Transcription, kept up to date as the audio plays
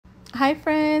Hi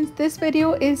friends, this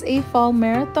video is a fall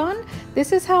marathon.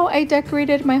 This is how I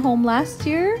decorated my home last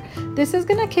year. This is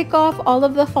gonna kick off all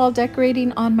of the fall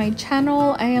decorating on my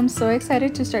channel. I am so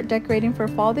excited to start decorating for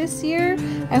fall this year.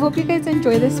 I hope you guys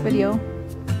enjoy this video.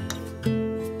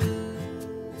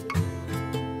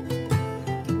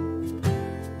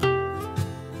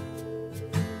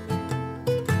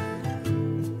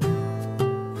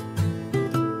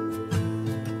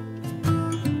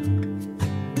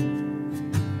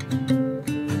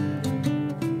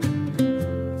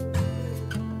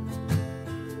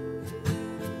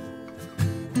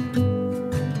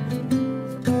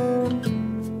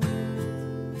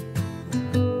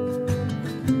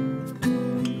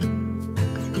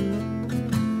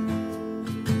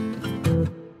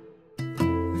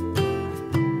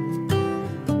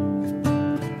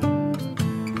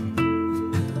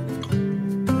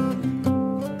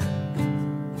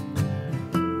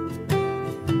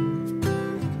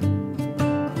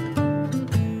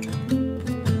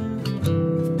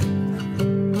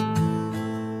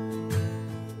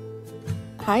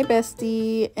 Hi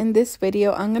bestie, in this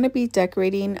video I'm going to be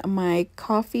decorating my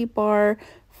coffee bar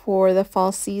for the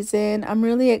fall season. I'm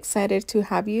really excited to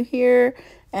have you here,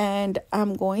 and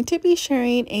I'm going to be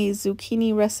sharing a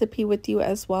zucchini recipe with you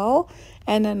as well,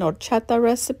 and a horchata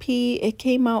recipe. It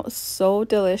came out so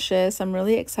delicious. I'm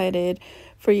really excited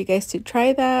for you guys to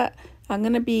try that. I'm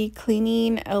going to be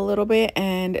cleaning a little bit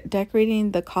and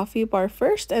decorating the coffee bar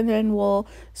first, and then we'll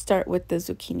start with the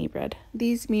zucchini bread.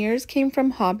 These mirrors came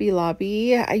from Hobby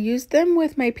Lobby. I used them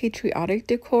with my patriotic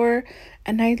decor,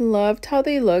 and I loved how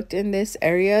they looked in this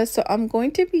area, so I'm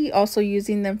going to be also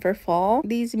using them for fall.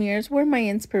 These mirrors were my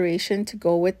inspiration to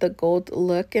go with the gold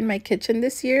look in my kitchen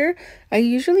this year. I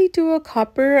usually do a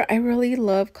copper. I really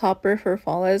love copper for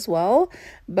fall as well,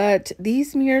 but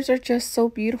these mirrors are just so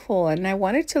beautiful and I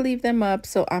wanted to leave them up,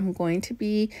 so I'm going to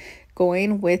be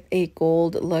going with a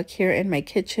gold look here in my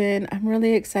kitchen. I'm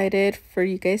really excited for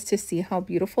you guys to see how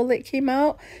beautiful it came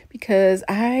out, because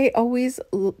I always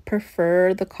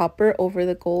prefer the copper over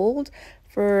the gold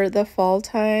for the fall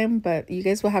time, but you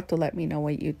guys will have to let me know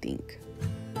what you think.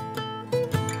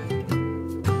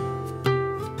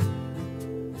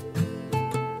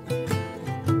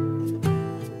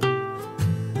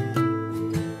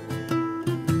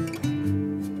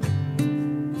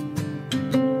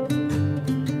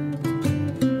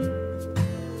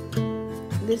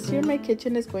 This year my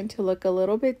kitchen is going to look a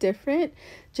little bit different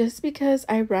just because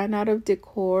I ran out of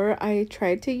decor. I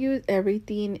tried to use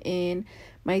everything in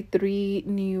my 3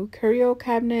 new curio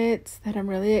cabinets that I'm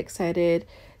really excited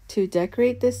to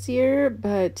decorate this year,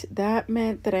 but that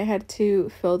meant that I had to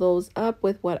fill those up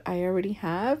with what I already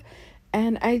have,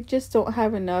 and I just don't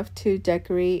have enough to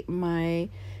decorate my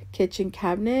kitchen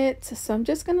cabinets, so I'm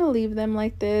just gonna leave them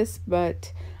like this.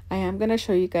 But I am gonna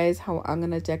show you guys how I'm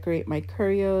gonna decorate my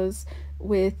curios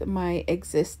with my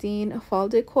existing fall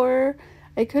decor.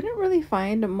 I couldn't really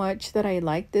find much that I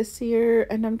like this year,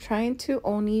 and I'm trying to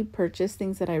only purchase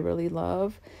things that I really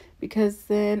love, because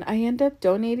then I end up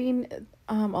donating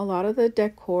a lot of the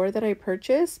decor that I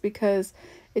purchase, because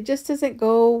it just doesn't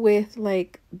go with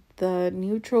like the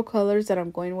neutral colors that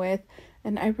I'm going with,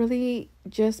 and I really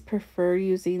just prefer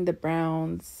using the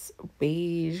browns,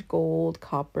 beige, gold,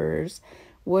 coppers,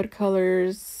 wood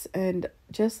colors, and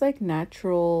just like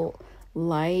natural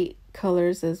light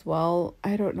colors as well.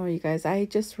 I don't know, you guys, I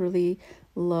just really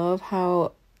love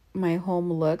how my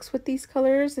home looks with these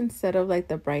colors instead of like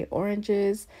the bright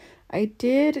oranges. I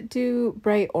did do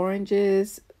bright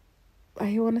oranges,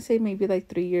 I want to say maybe like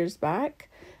 3 years back.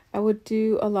 I would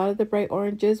do a lot of the bright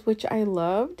oranges, which I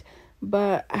loved,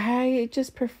 but I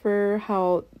just prefer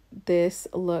how this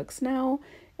looks now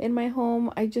in my home.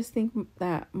 I just think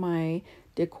that my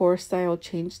decor style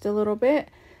changed a little bit,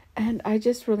 and I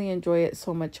just really enjoy it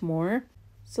so much more.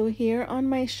 So here on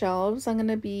my shelves, I'm going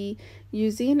to be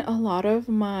using a lot of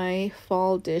my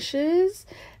fall dishes,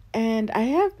 and I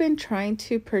have been trying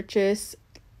to purchase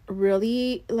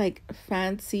really like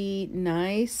fancy,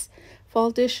 nice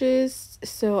fall dishes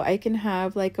so I can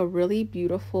have like a really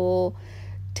beautiful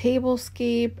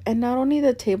tablescape, and not only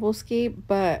the tablescape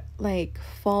but like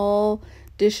fall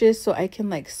dishes so I can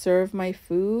like serve my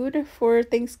food for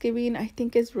Thanksgiving. I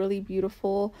think is really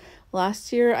beautiful.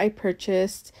 Last year I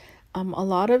purchased a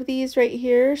lot of these right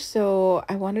here, so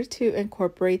I wanted to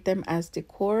incorporate them as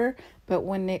decor, but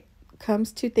when it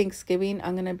comes to Thanksgiving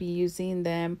I'm gonna be using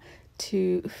them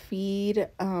to feed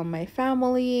my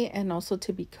family and also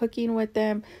to be cooking with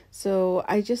them. So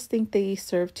I just think they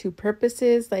serve two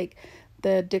purposes, like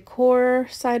the decor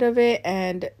side of it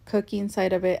and cooking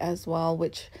side of it as well,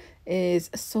 which is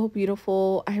so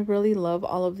beautiful. I really love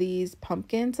all of these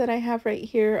pumpkins that I have right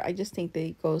here. I just think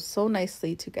they go so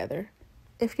nicely together.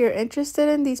 If you're interested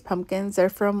in these pumpkins, they're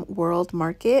from World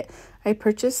Market. I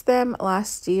purchased them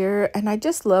last year and I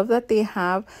just love that they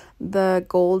have the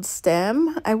gold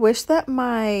stem. I wish that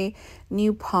my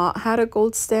new pot had a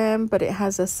gold stem, but it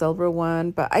has a silver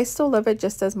one, but I still love it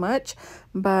just as much.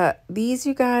 But these,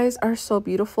 you guys, are so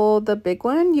beautiful. The big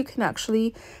one, you can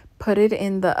actually put it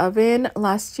in the oven.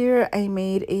 Last year, I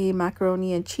made a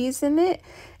macaroni and cheese in it,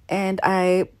 and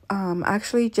I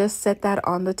actually just set that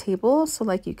on the table so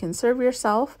like you can serve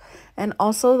yourself. And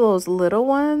also those little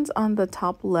ones on the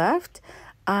top left,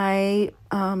 I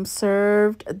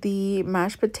served the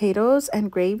mashed potatoes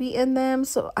and gravy in them,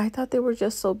 so I thought they were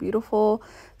just so beautiful.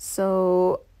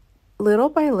 So little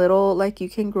by little, like, you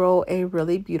can grow a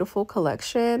really beautiful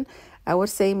collection. I would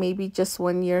say maybe just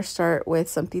 1 year start with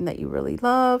something that you really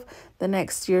love, the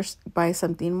next year buy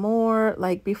something more.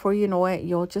 Like, before you know it,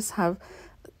 you'll just have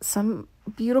some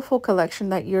beautiful collection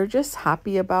that you're just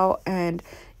happy about, and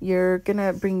you're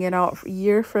gonna bring it out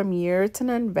year from year. It's an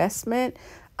investment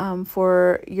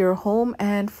for your home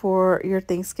and for your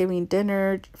Thanksgiving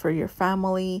dinner, for your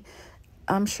family.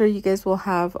 I'm sure you guys will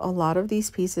have a lot of these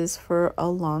pieces for a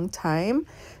long time.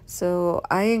 So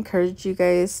I encourage you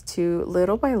guys to,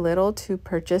 little by little, to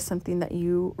purchase something that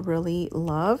you really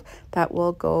love that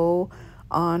will go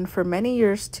on for many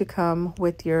years to come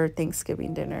with your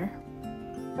Thanksgiving dinner.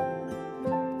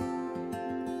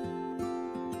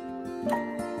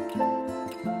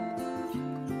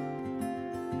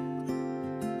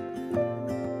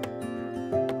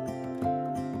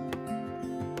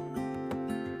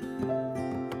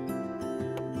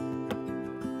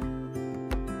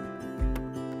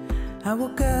 I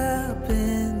woke up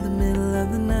in the middle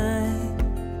of the night.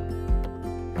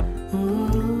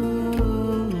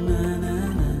 Na,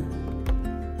 na, na.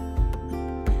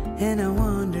 And I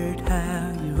wondered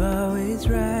how you're always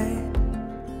right.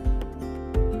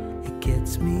 It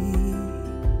gets me.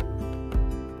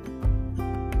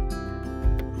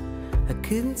 I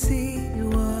couldn't see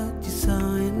what you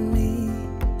saw in me.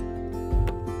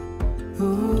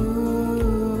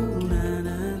 Ooh, na,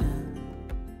 na, na.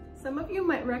 Some of you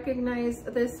might recognize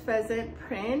this pheasant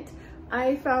print.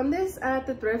 I found this at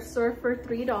the thrift store for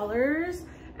 $3,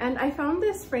 and I found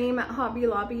this frame at Hobby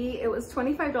Lobby. It was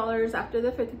 $25 after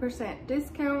the 50%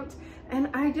 discount, and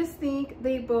I just think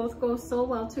they both go so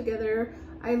well together.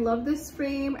 I love this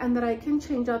frame, and that I can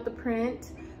change out the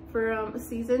print for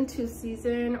season to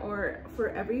season, or for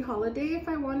every holiday if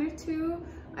I wanted to.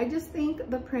 I just think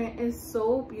the print is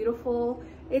so beautiful.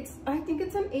 I think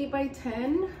it's an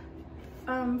 8x10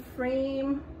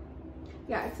 frame.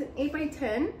 Yeah, it's an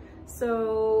 8x10.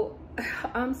 So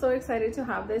I'm so excited to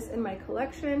have this in my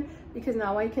collection, because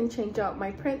now I can change out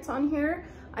my prints on here.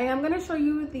 I am going to show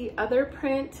you the other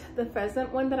print, the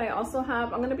pheasant one that I also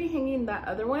have. I'm going to be hanging that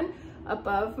other one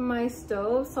above my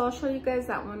stove, so I'll show you guys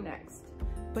that one next.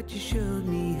 But you showed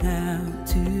me how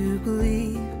to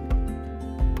believe.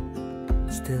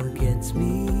 Still gets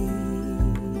me.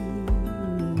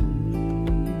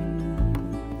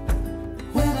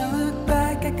 When I look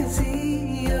back, I can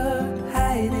see you're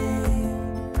hiding,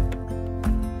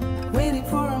 waiting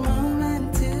for a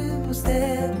moment to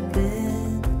step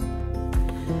in.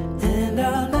 And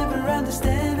I'll never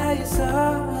understand how you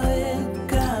saw it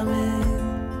coming.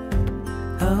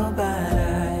 Oh, but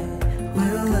I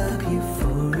will love you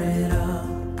for it all.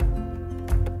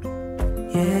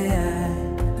 Yeah.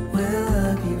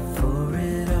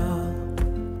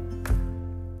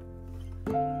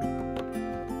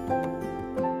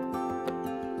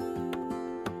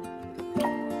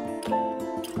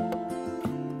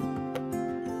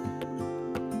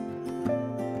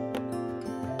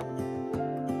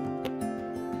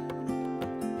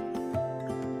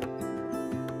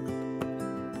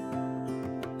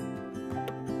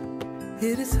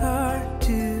 It is hard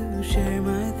to share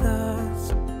my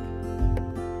thoughts.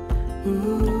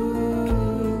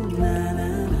 Ooh, na,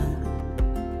 na, na.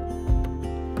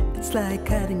 It's like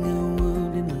cutting a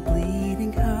wound in a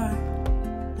bleeding heart.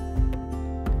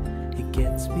 It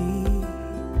gets me.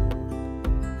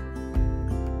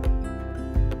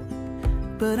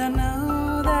 But I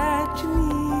know that you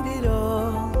need it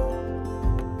all.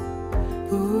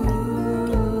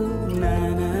 Ooh, na,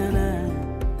 na, na.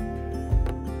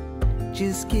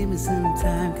 Just give me some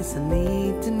time, 'cause I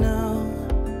need to know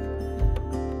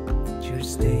that you're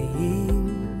staying.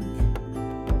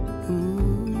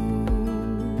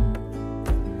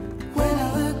 When I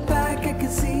look back, I can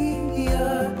see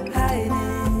you're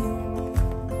hiding,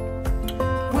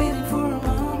 waiting for a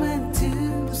moment to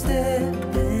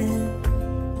step in.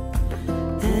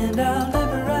 And I'll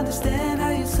never understand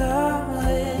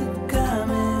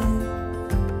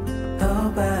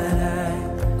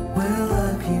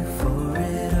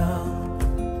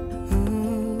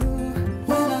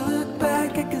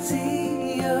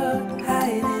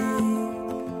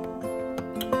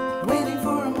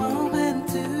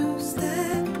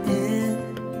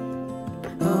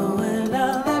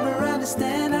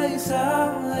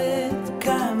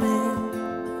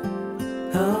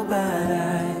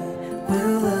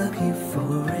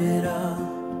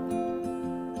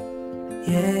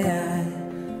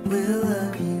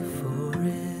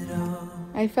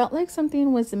I felt like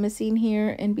something was missing here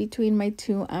in between my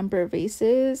two amber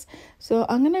vases. So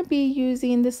I'm going to be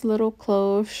using this little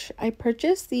cloche. I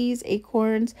purchased these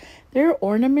acorns. They're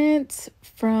ornaments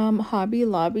from Hobby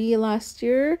Lobby last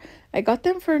year. I got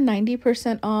them for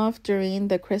 90% off during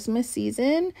the Christmas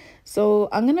season. So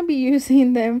I'm going to be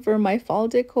using them for my fall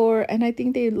decor, and I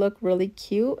think they look really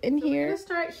cute in here. We're going to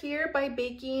start here by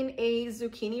baking a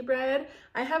zucchini bread.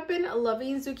 I have been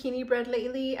loving zucchini bread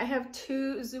lately. I have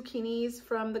 2 zucchinis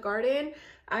from the garden.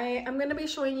 I am going to be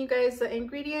showing you guys the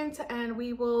ingredients, and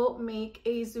we will make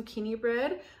a zucchini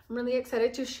bread. I'm really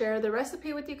excited to share the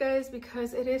recipe with you guys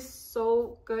because it is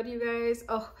so good, you guys.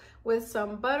 Oh, with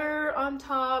some butter on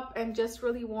top and just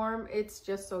really warm. It's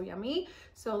just so yummy.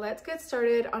 So let's get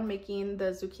started on making the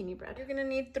zucchini bread. You're gonna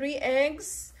need 3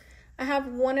 eggs. I have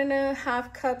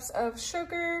 1.5 cups of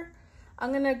sugar.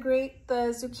 I'm gonna grate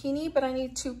the zucchini, but I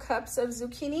need 2 cups of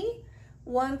zucchini,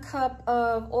 1 cup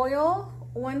of oil,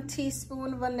 1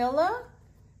 teaspoon vanilla,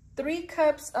 3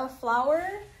 cups of flour,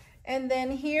 and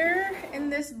then here in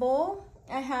this bowl,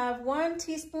 I have 1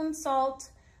 teaspoon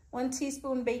salt, 1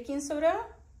 teaspoon baking soda,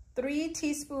 3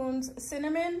 teaspoons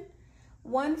cinnamon,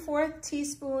 1/4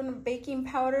 teaspoon baking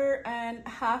powder, and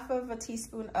 1/2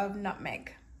 teaspoon of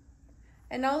nutmeg.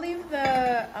 And I'll leave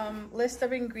the list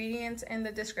of ingredients in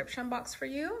the description box for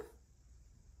you.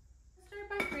 Start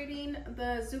by grating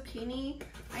the zucchini.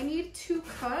 I need 2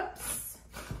 cups.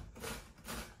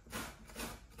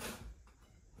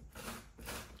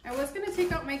 I was gonna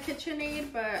take out my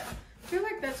KitchenAid, but I feel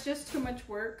like that's just too much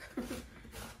work.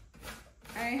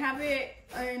 I have it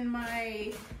in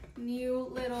my new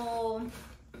little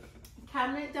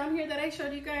cabinet down here that I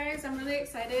showed you guys. I'm really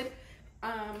excited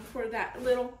for that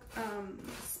little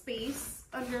space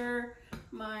under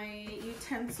my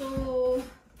utensil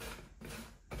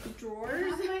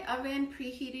drawers. I have my oven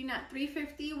preheating at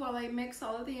 350 while I mix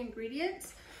all of the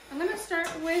ingredients. I'm gonna start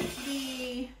with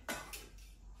the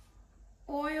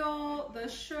oil, the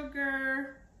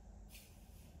sugar,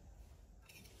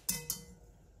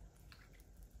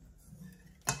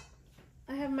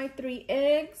 I have my 3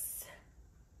 eggs.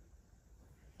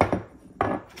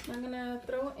 I'm gonna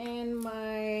throw in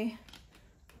my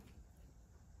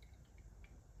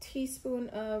teaspoon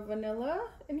of vanilla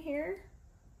in here.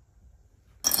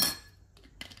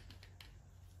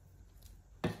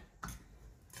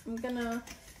 I'm gonna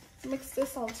mix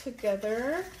this all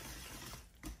together.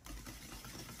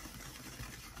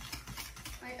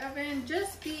 My oven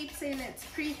just beeps and it's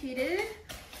preheated.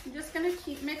 I'm just gonna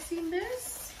keep mixing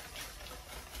this.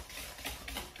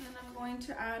 And I'm going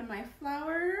to add my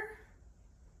flour.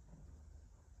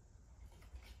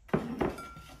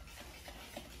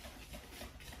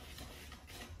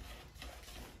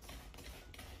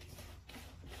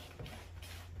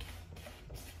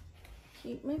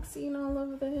 Keep mixing all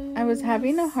of this. I was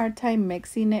having a hard time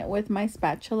mixing it with my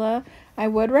spatula. I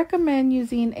would recommend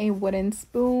using a wooden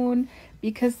spoon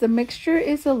because the mixture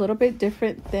is a little bit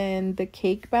different than the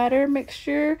cake batter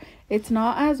mixture. It's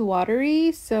not as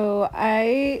watery, so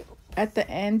I at the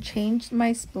end changed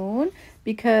my spoon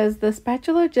because the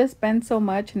spatula just bent so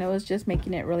much and it was just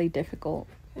making it really difficult.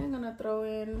 Okay, I'm gonna throw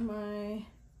in my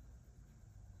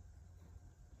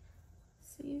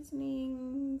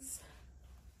seasonings.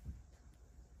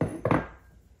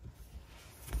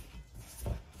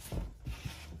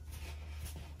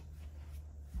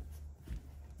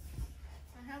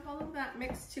 All of that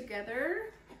mixed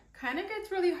together. Kind of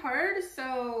gets really hard,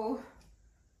 so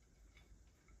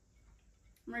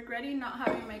I'm regretting not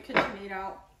having my KitchenAid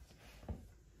out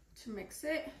to mix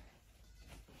it.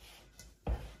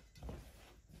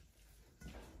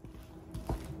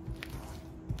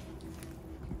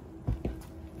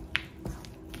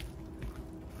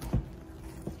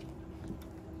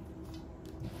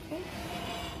 Okay.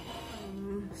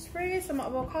 Spray some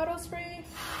avocado spray.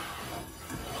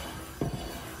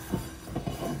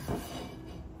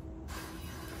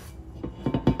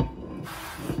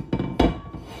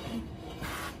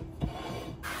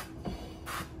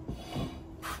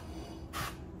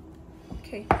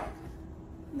 Okay,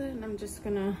 then I'm just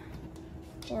gonna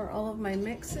pour all of my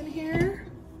mix in here.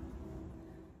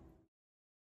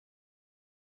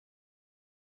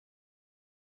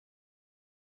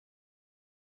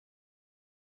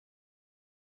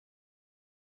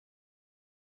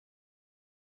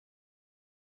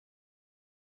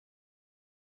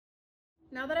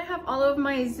 Now that I have all of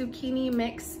my zucchini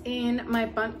mix in my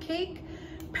bundt cake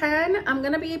pan, I'm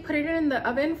gonna be putting it in the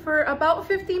oven for about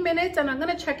 50 minutes, and I'm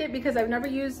gonna check it because I've never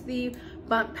used the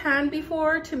bundt pan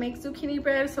before to make zucchini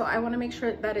bread, so I want to make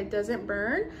sure that it doesn't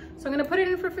burn. So I'm gonna put it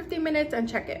in for 50 minutes and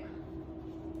check it.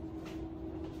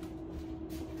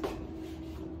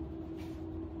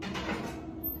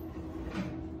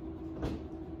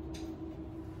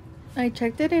 I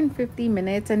checked it in 50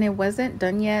 minutes and it wasn't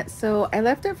done yet, so I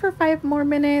left it for 5 more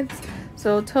minutes.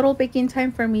 So total baking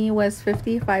time for me was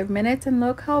 55 minutes, and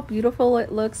look how beautiful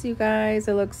it looks, you guys.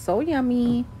 It looks so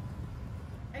yummy.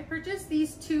 I purchased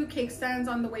these 2 cake stands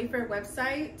on the Wayfair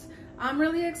website. I'm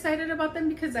really excited about them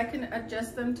because I can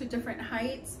adjust them to different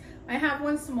heights. I have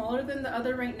one smaller than the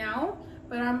other right now,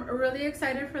 but I'm really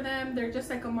excited for them. They're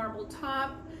just like a marble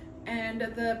top, and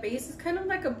the base is kind of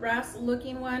like a brass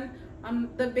looking one.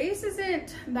 The base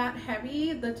isn't that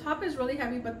heavy. The top is really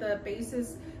heavy, but the base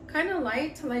is kind of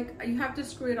light. Like you have to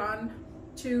screw it on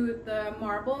to the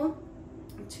marble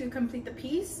to complete the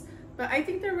piece. But I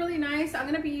think they're really nice. I'm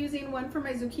gonna be using one for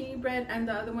my zucchini bread and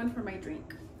the other one for my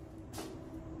drink.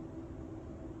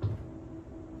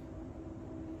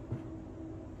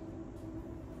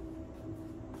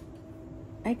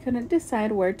 I couldn't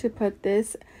decide where to put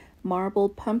this marble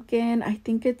pumpkin. I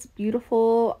think it's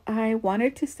beautiful. I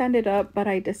wanted to stand it up, but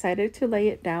I decided to lay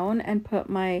it down and put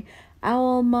my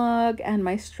owl mug and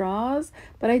my straws.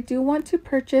 But I do want to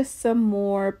purchase some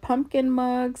more pumpkin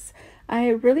mugs. I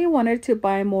really wanted to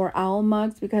buy more owl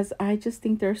mugs because I just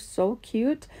think they're so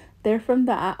cute. They're from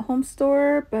the at-home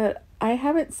store, but I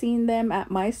haven't seen them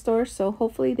at my store, so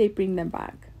hopefully they bring them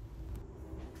back.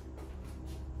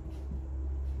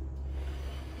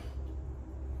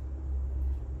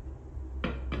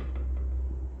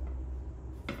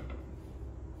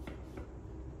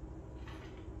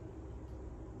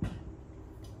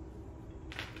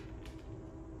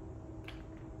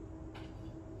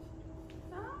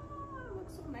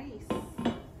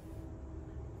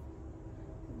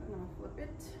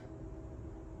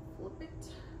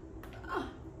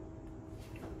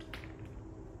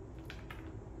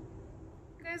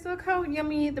 Guys, look how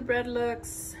yummy the bread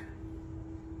looks.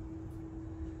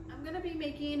 I'm gonna be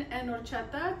making an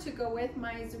horchata to go with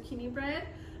my zucchini bread.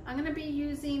 I'm gonna be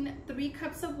using 3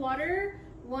 cups of water,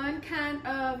 1 can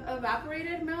of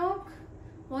evaporated milk,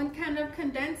 1 can of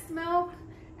condensed milk,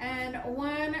 and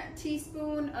 1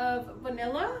 teaspoon of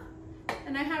vanilla.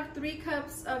 And I have 3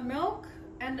 cups of milk.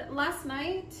 And last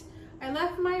night I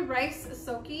left my rice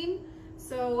soaking,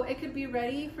 so it could be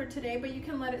ready for today, but you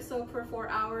can let it soak for 4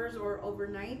 hours or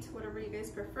overnight, whatever you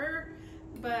guys prefer.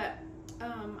 But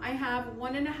I have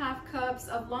 1.5 cups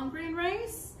of long grain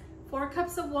rice, 4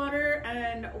 cups of water,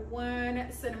 and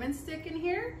 1 cinnamon stick in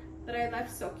here that I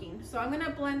left soaking. So I'm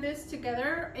gonna blend this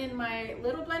together in my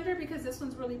little blender because this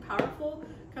one's really powerful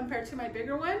compared to my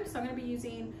bigger one. So I'm gonna be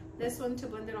using this one to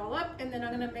blend it all up, and then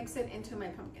I'm gonna mix it into my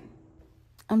pumpkin.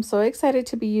 I'm so excited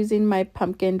to be using my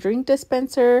pumpkin drink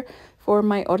dispenser for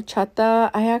my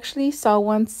horchata. I actually saw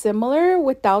one similar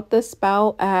without the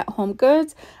spout at Home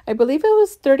Goods. I believe it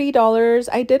was $30.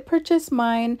 I did purchase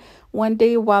mine one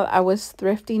day while I was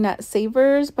thrifting at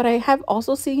Savers, but I have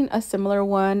also seen a similar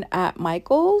one at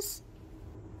Michael's.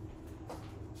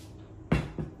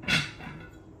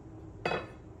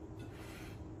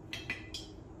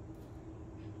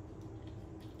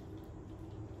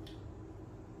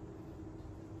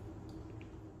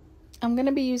 I'm going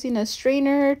to be using a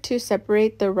strainer to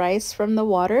separate the rice from the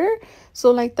water.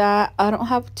 So like that, I don't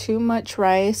have too much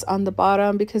rice on the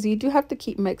bottom because you do have to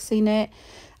keep mixing it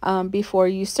before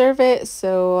you serve it.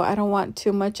 So I don't want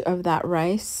too much of that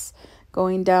rice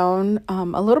going down.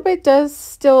 A little bit does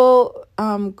still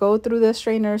go through the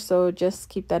strainer. So just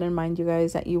keep that in mind, you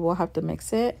guys, that you will have to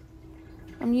mix it.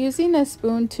 I'm using a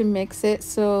spoon to mix it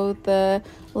so the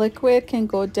liquid can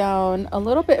go down a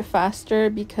little bit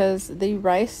faster because the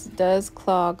rice does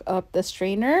clog up the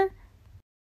strainer.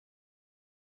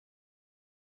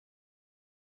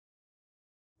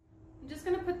 I'm just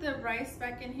going to put the rice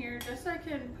back in here just so I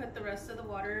can put the rest of the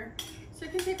water so I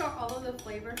can take out all of the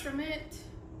flavor from it.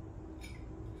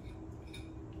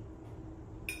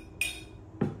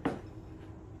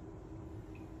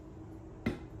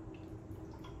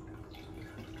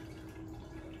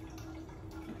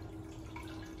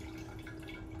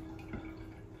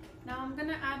 Now I'm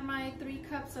gonna add my 3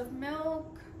 cups of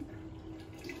milk,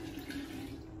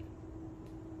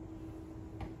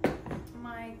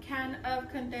 my can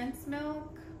of condensed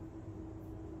milk,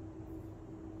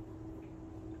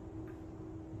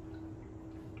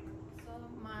 so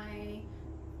my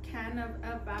can of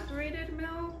evaporated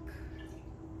milk,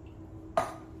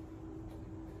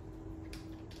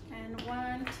 and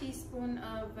 1 teaspoon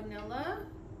of vanilla.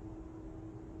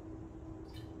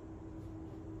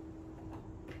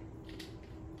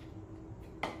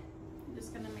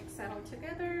 All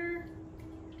together.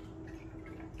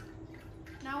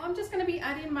 Now I'm just going to be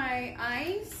adding my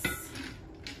ice.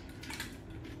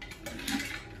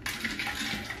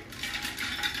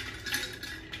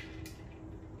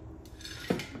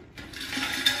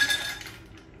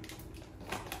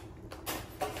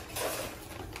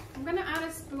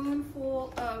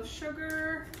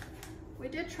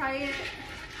 try it.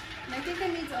 And I think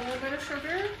it needs a little bit of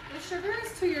sugar. The sugar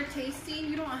is to your tasting.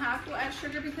 You don't have to add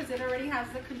sugar because it already has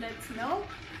the condensed milk.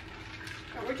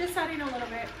 But we're just adding a little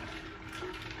bit.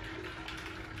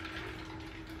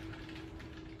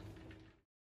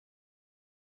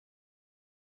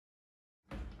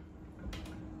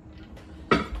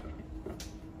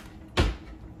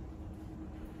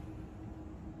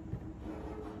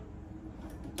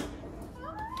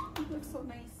 It looks so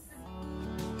nice.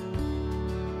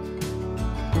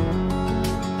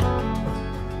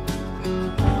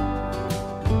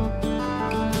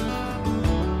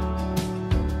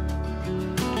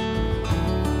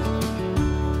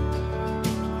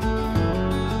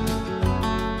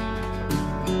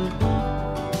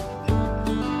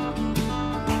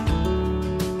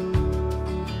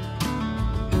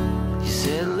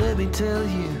 Tell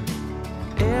you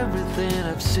everything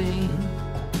I've seen,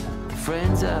 the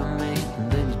friends I've made,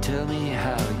 and then you tell me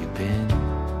how you've been.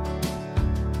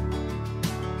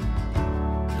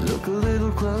 Look a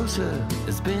little closer,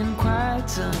 it's been quite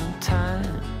some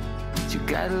time. You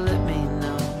gotta let me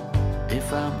know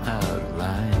if I'm out of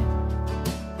line.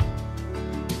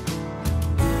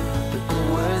 But the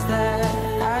words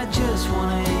that I just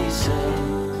wanna hear you say,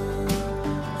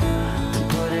 to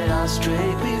put it all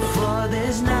straight before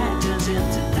this night turns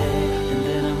into day, and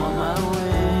then I'm on my way.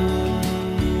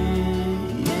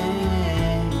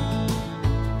 Yeah.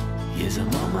 Yes,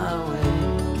 I'm on my way.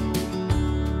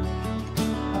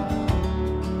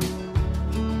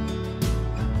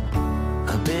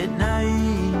 A bit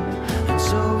naive and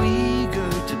so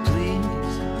eager to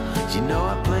please. You know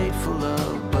I played for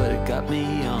love, but it got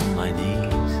me on my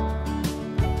knees.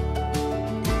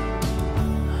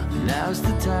 Now's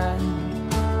the time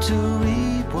to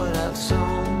reap what I've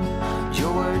sown.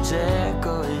 Your words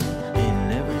echoing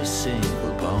in every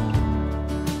single bone.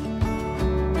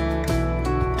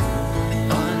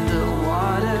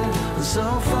 Underwater, so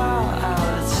far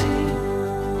out at sea,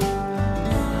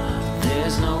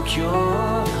 there's no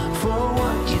cure for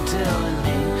what you're telling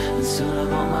me, and soon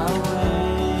I'm on my way.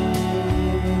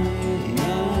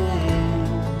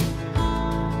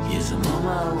 Yes, I'm on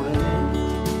my way.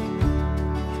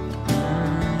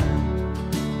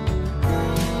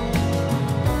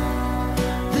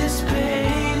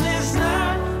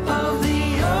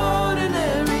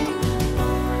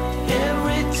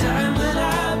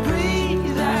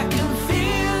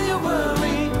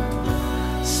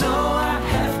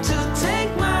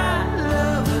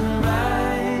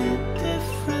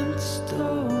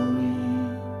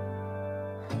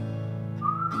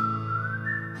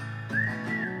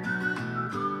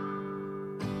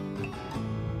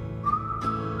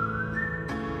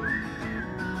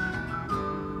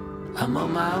 I'm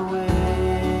on my way.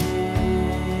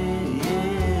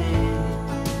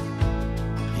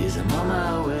 Yes, I'm on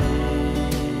my way.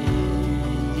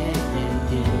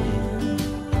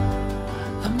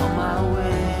 I'm on my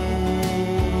way.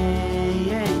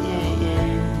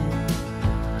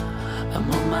 I'm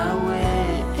on my way.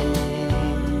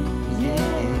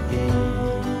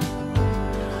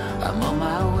 I'm on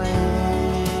my way.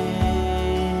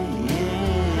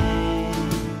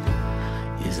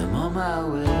 Yes, I'm on my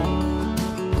way.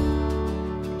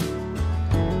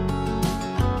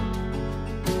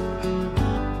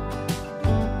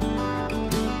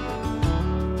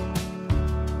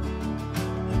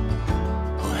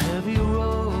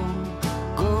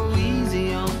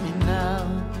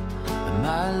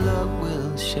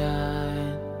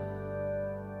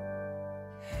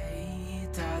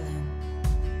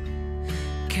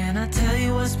 Can I tell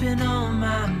you what's been on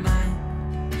my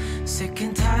mind? Sick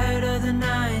and tired of the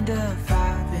 9 to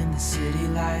 5 in the city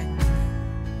light.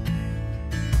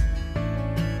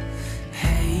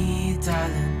 Hey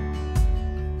darling,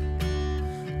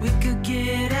 we could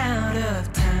get out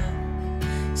of town,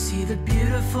 see the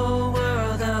beautiful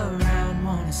world around,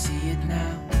 wanna see it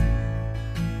now.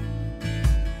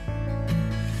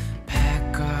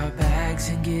 Pack our bags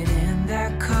and get in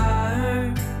that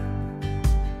car,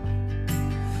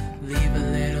 leave a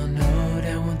little note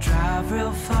and we'll drive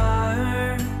real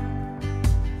far.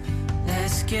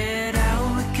 Let's get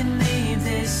out, we can leave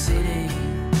this city.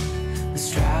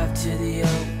 Let's drive to the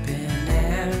open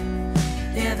air.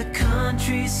 Yeah, the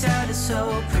countryside is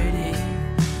so pretty,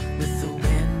 with the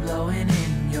wind blowing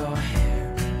in your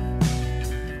hair.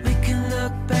 We can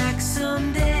look back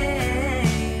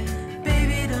someday.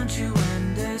 Baby, don't you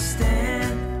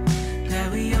understand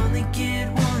that we only get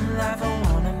one life? I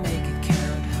wanna make it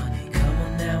count, honey. Come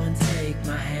on now and take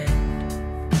my hand.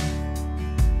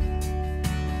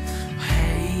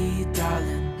 Hey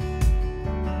darling,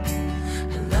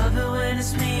 I love it when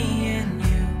it's me and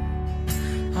you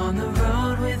on the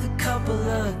road with a couple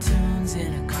of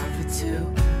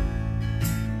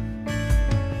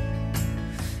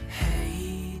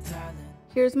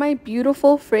Here's my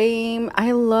beautiful frame.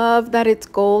 I love that it's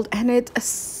gold and it's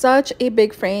such a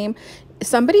big frame.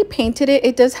 Somebody painted it.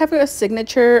 It does have a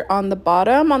signature on the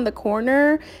bottom, on the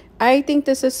corner. I think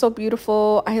this is so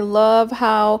beautiful. I love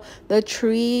how the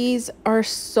trees are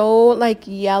so like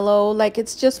yellow, like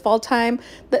it's just fall time.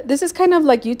 This is kind of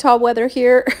like Utah weather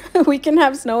here. We can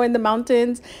have snow in the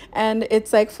mountains and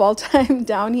it's like fall time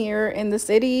down here in the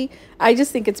city. I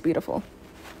just think it's beautiful.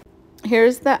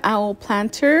 Here's the owl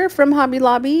planter from Hobby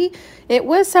Lobby. It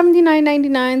was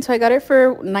 $79.99, so I got it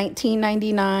for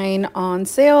 $19.99 on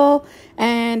sale.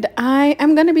 And I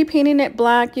am going to be painting it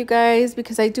black, you guys,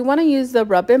 because I do want to use the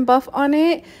rub and buff on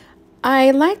it.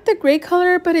 I like the gray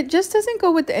color, but it just doesn't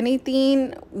go with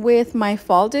anything with my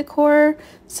fall decor.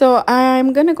 So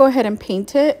I'm going to go ahead and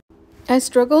paint it. I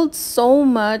struggled so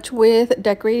much with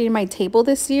decorating my table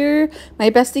this year. My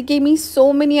bestie gave me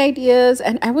so many ideas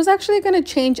and I was actually going to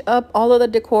change up all of the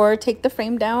decor, take the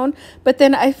frame down, but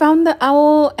then I found the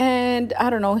owl and I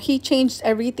don't know, he changed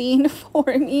everything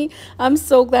for me. I'm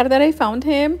so glad that I found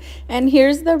him. And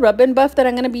here's the rub and buff that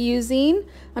I'm going to be using.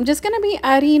 I'm just going to be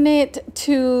adding it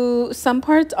to some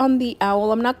parts on the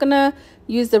owl. I'm not going to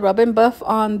use the rub and buff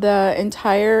on the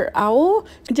entire owl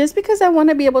just because I want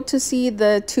to be able to see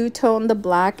the two-tone, the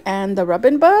black and the rub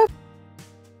and buff.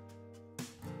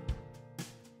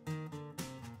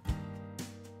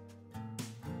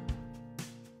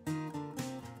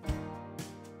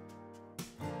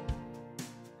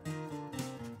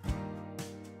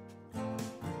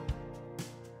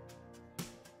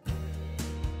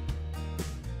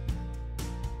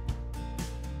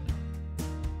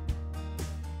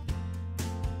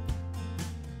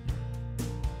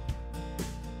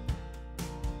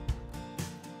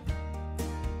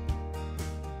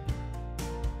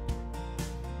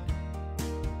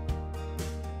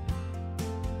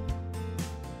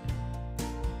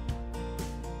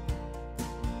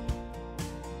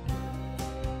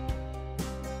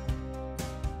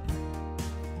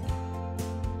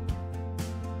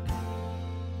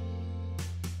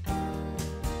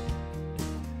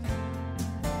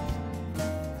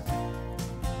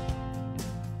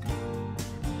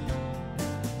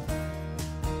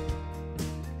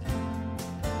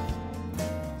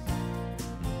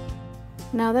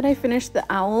 Now that I finished the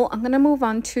owl, I'm going to move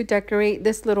on to decorate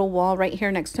this little wall right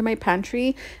here next to my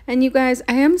pantry. And you guys,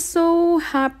 I am so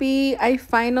happy I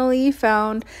finally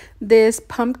found this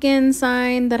pumpkin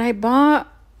sign that I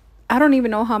bought. I don't even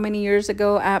know how many years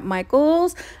ago at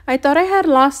Michael's. I thought I had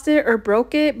lost it or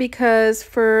broke it because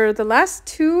for the last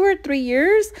 2 or 3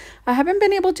 years, I haven't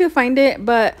been able to find it,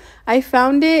 but I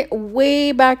found it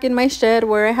way back in my shed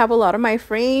where I have a lot of my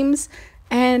frames.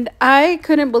 And I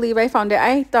couldn't believe I found it.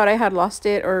 I thought I had lost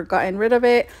it or gotten rid of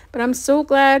it, but I'm so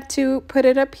glad to put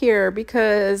it up here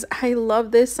because I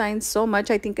love this sign so much.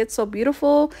 I think it's so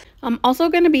beautiful. I'm also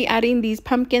going to be adding these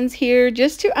pumpkins here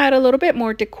just to add a little bit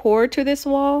more decor to this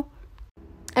wall.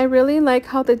 I really like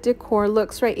how the decor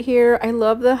looks right here. I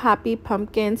love the happy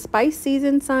pumpkin spice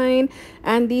season sign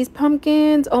and these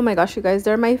pumpkins. Oh my gosh, you guys,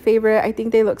 they're my favorite. I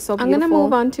think they look so beautiful. I'm gonna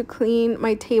move on to clean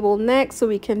my table next so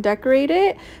we can decorate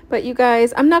it. But you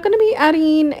guys, I'm not gonna be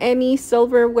adding any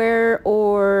silverware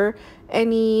or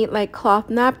any like cloth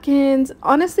napkins.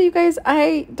 Honestly, you guys,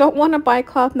 I don't want to buy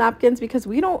cloth napkins because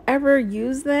we don't ever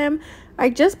use them. I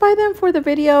just buy them for the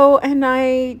video and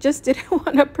I just didn't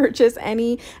want to purchase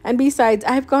any. And besides,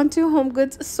 I've gone to Home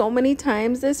Goods so many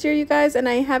times this year, you guys, and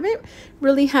I haven't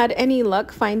really had any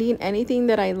luck finding anything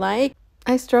that I like.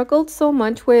 I struggled so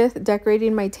much with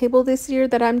decorating my table this year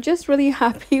that I'm just really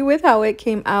happy with how it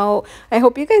came out. I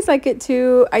hope you guys like it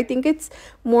too. I think it's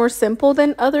more simple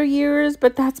than other years,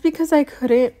 but that's because I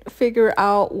couldn't figure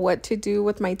out what to do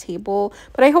with my table.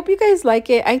 But I hope you guys like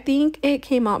it. I think it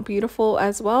came out beautiful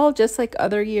as well, just like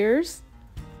other years.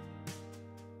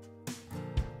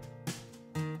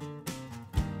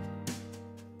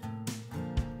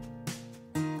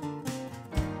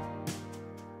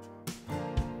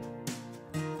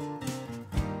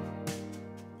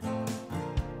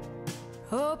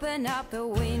 Open up the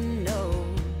window.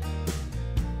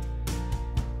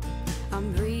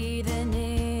 I'm breathing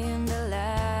in the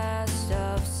last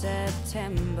of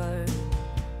September.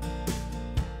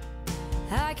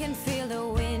 I can feel the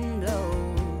wind blow,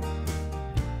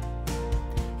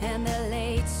 and the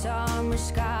late summer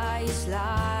sky is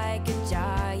like a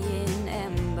giant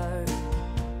ember.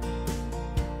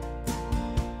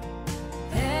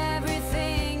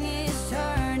 Everything is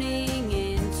turning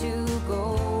into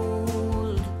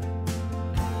gold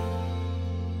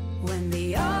when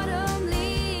the autumn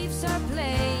leaves are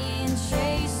playing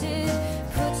chase. It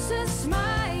puts a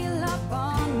smile up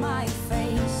on my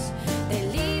face. They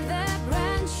leave their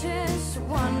branches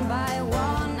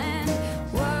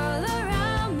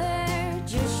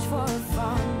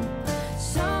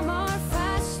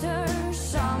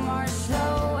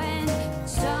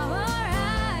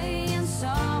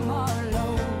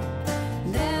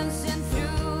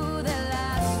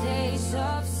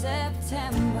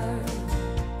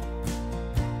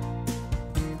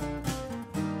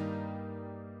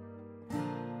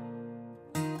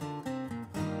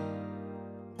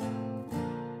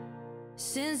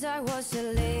since I was a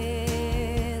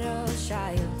little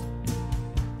child.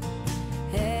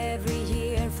 Every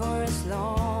year for as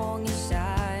long as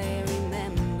I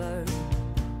remember,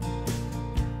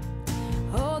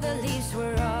 all the leaves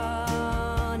were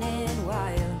running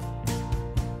wild,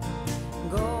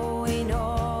 going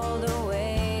all the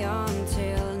way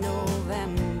until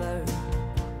November.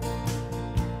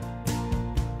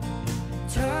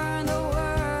 Turn the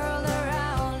world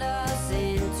around us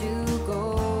into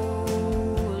gold.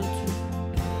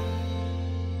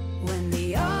 When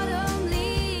the autumn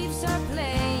leaves are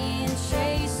playing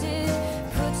chase it,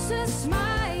 puts a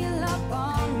smile up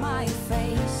on my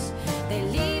face. They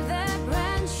leave their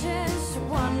branches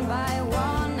one by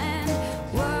one and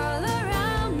whirl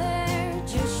around there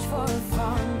just for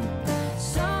fun.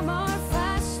 Some are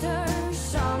faster,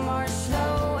 some are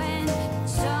slow, and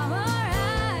some are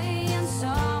high and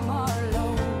some are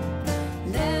low,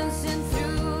 dancing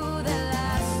through the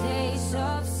last days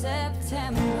of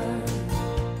September.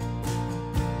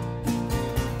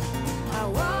 I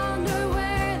wonder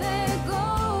where they're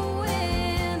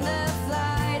going, the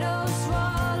flight of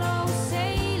swallows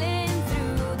sailing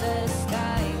through the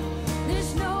sky.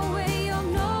 There's no way of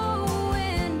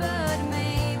knowing, but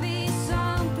maybe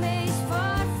someplace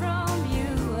far from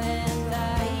you and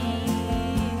I.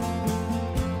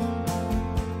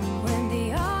 When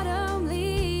the autumn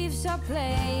leaves are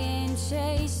playing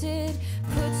chase it,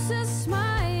 puts a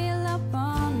smile up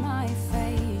on my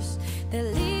face. They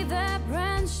leave their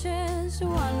branches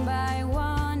one by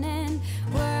one and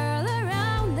whirl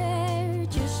around there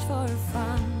just for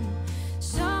fun.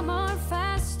 Some are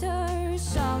faster,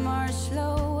 some are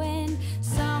slow, and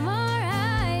some are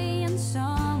high and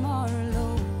some are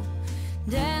low,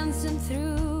 dancing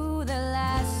through the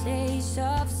last days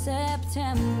of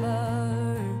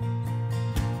September.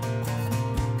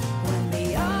 When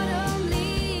the autumn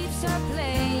leaves are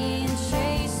playing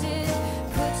chase it,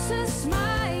 puts a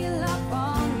smile up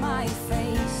on my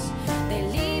face. They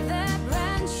leave their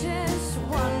branches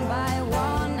one by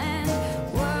one and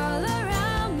whirl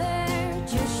around there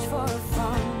just for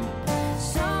fun.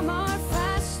 Some are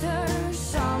faster,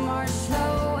 some are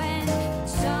slow, and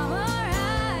some are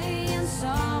high and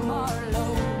some are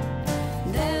low,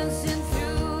 dancing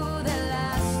through the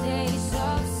last days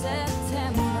of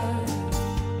September.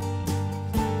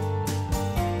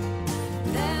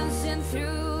 Dancing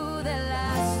through the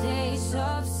last days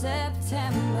of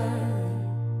September.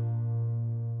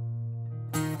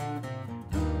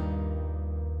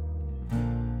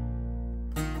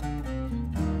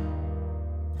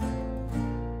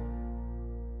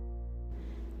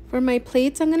 For my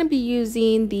plates, I'm going to be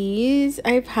using these.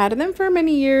 I've had them for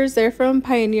many years. They're from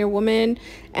Pioneer Woman.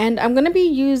 And I'm going to be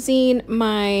using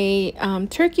my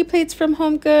turkey plates from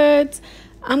Home Goods.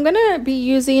 I'm going to be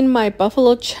using my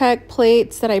buffalo check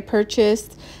plates that I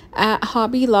purchased at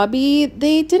Hobby Lobby.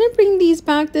 They didn't bring these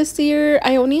back this year.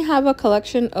 I only have a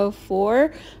collection of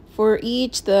 4 for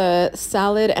each, the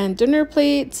salad and dinner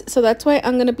plates. So that's why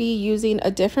I'm going to be using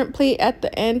a different plate at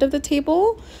the end of the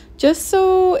table, just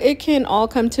so it can all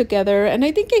come together. And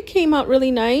I think it came out really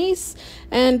nice.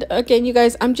 And again, you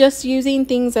guys, I'm just using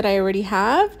things that I already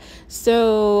have.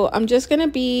 So I'm just going to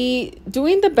be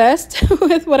doing the best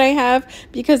with what I have,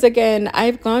 because again,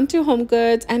 I've gone to Home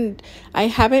Goods and I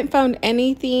haven't found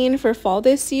anything for fall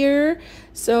this year.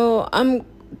 So I'm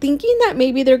thinking that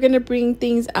maybe they're going to bring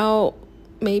things out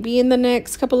maybe in the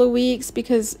next couple of weeks,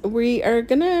 because we are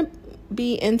going to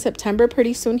be in September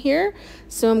pretty soon here.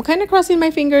 So I'm kind of crossing my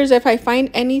fingers. If I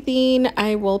find anything,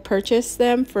 I will purchase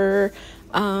them for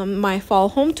my fall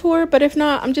home tour. But if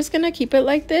not, I'm just gonna keep it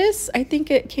like this. I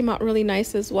think it came out really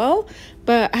nice as well.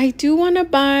 But I do want to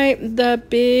buy the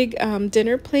big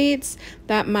dinner plates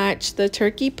that match the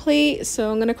turkey plate.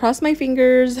 So I'm gonna cross my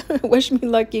fingers. Wish me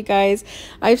luck, you guys.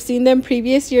 I've seen them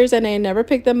previous years and I never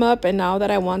picked them up, and now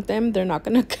that I want them, they're not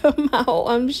gonna come out,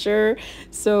 I'm sure.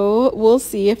 So we'll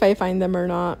see if I find them or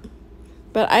not.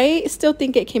 But I still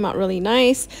think it came out really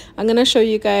nice. I'm gonna show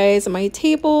you guys my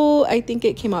table. I think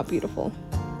it came out beautiful.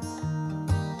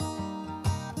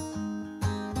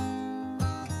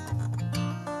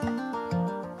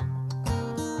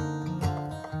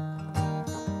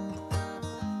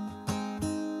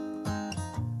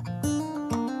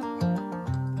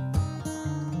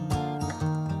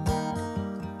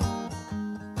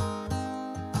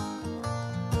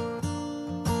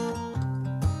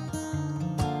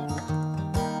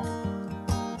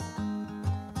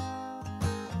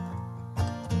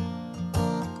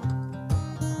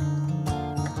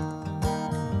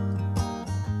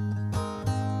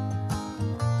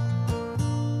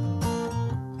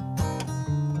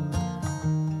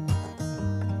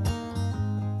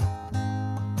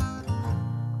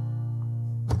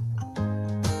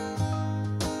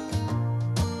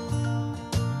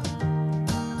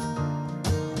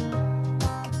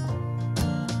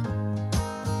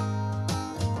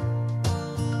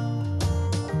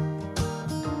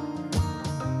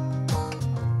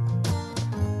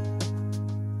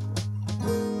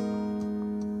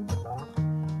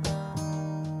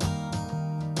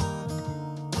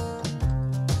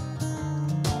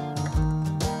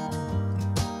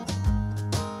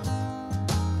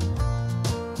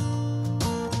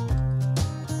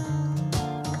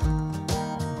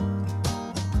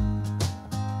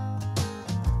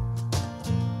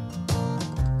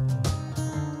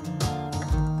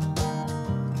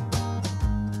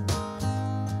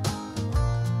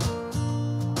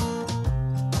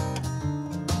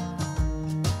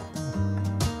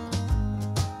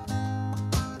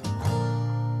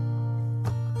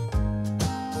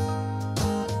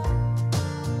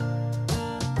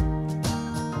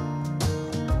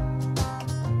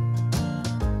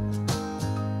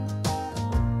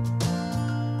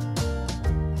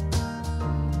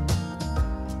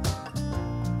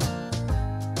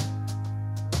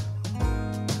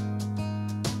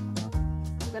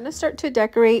 gonna start to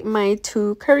decorate my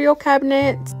 2 curio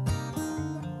cabinets.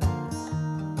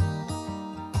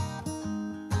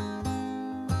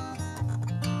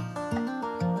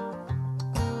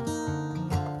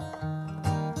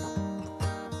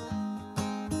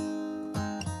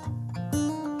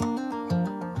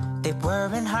 They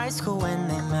were in high school when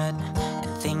they met,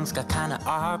 and things got kinda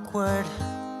awkward.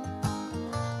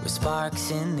 With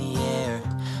sparks in the air,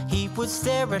 he would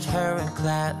stare at her in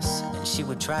class, and she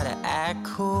would try to act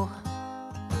cool.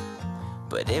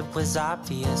 But it was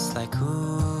obvious, like,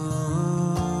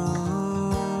 ooh,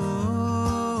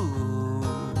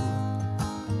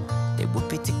 they would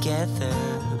be together,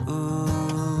 ooh.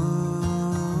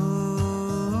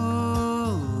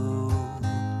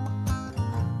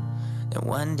 And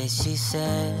one day she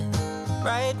said,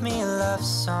 write me a love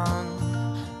song,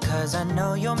 'cause I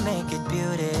know you'll make it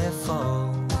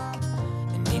beautiful.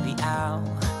 And maybe I'll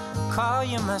call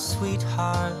you my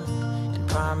sweetheart, and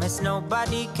promise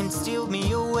nobody can steal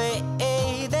me away.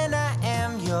 Then I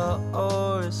am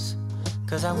yours,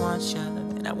 'cause I want you,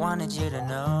 and I wanted you to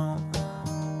know.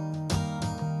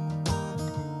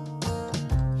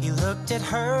 He looked at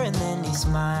her and then he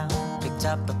smiled, picked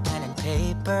up a pen and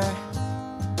paper,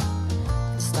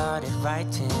 started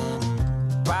writing.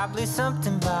 Probably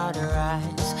something about her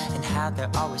eyes and how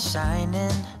they're always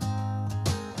shining,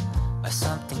 or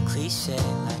something cliche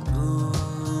like ooh.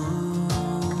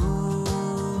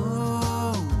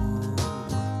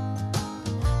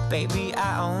 Baby,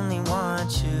 I only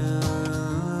want you.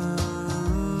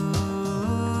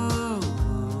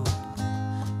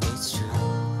 It's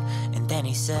true. And then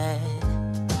he said,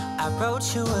 I wrote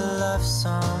you a love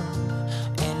song,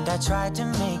 and I tried to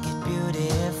make it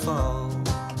beautiful.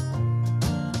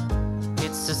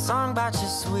 It's a song about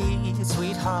your sweet,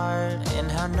 sweetheart, and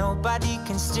how nobody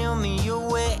can steal me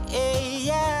away.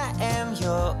 Yeah, I am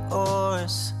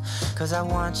yours, 'cause I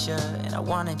want you, and I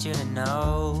wanted you to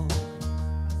know.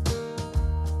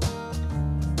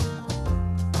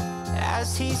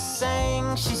 As he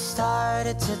sang, she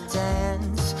started to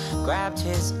dance, grabbed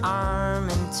his arm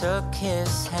and took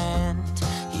his hand.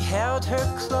 He held her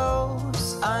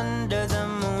close under the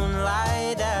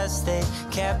moonlight as they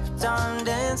kept on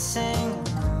dancing.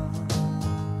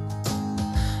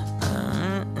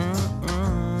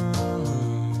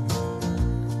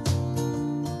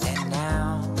 And now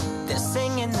they're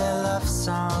singing their love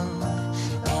song,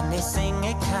 and they sing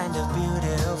it kind of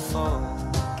beautiful,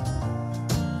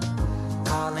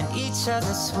 calling each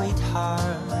other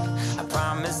sweetheart. I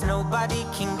promise nobody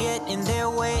can get in their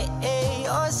way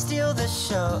or steal the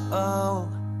show.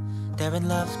 They're in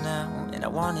love now, and I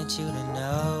wanted you to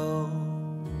know.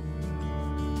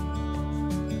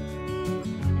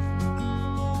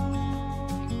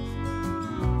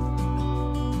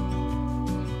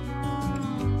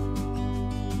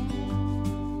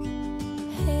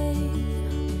 Hey,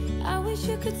 I wish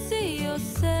you could see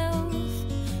yourself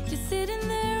just sitting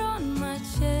there on my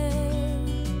chair.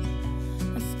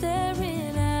 I'm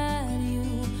staring at you,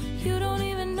 you don't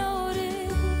even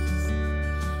notice.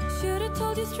 Should've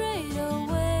told you straight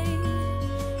away,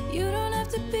 you don't have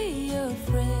to be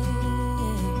afraid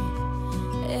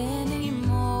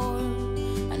anymore.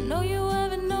 I know you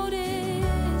haven't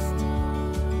noticed.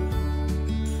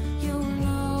 You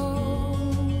know,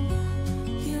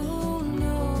 you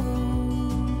know.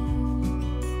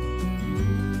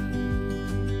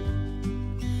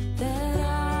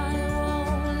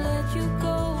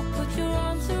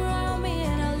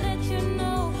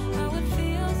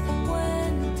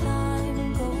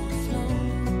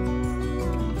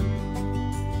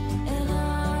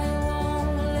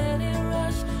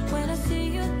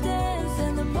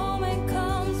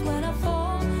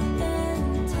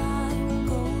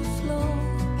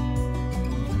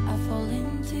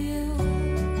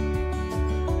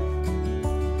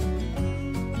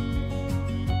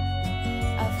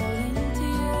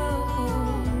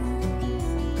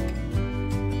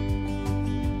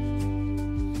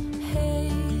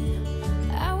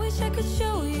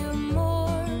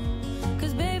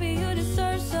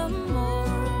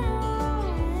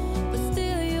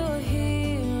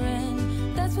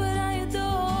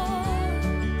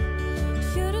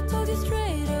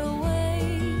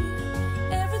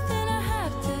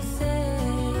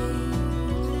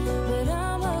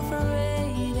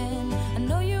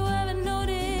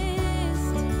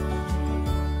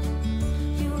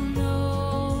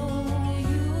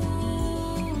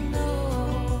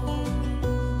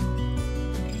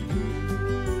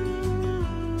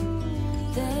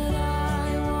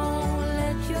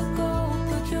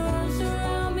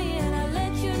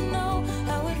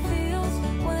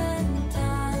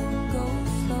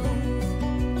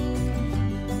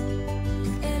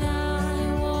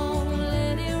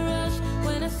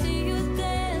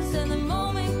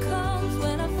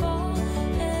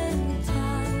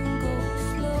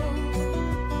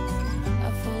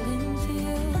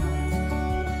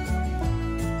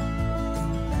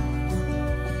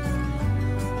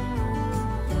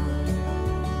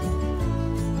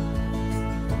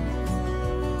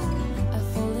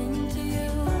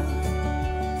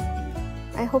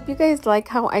 hope you guys like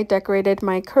how I decorated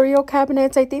my curio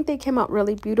cabinets. I think they came out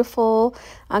really beautiful.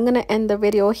 I'm going to end the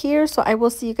video here, so I will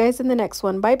see you guys in the next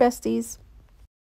one. Bye, besties.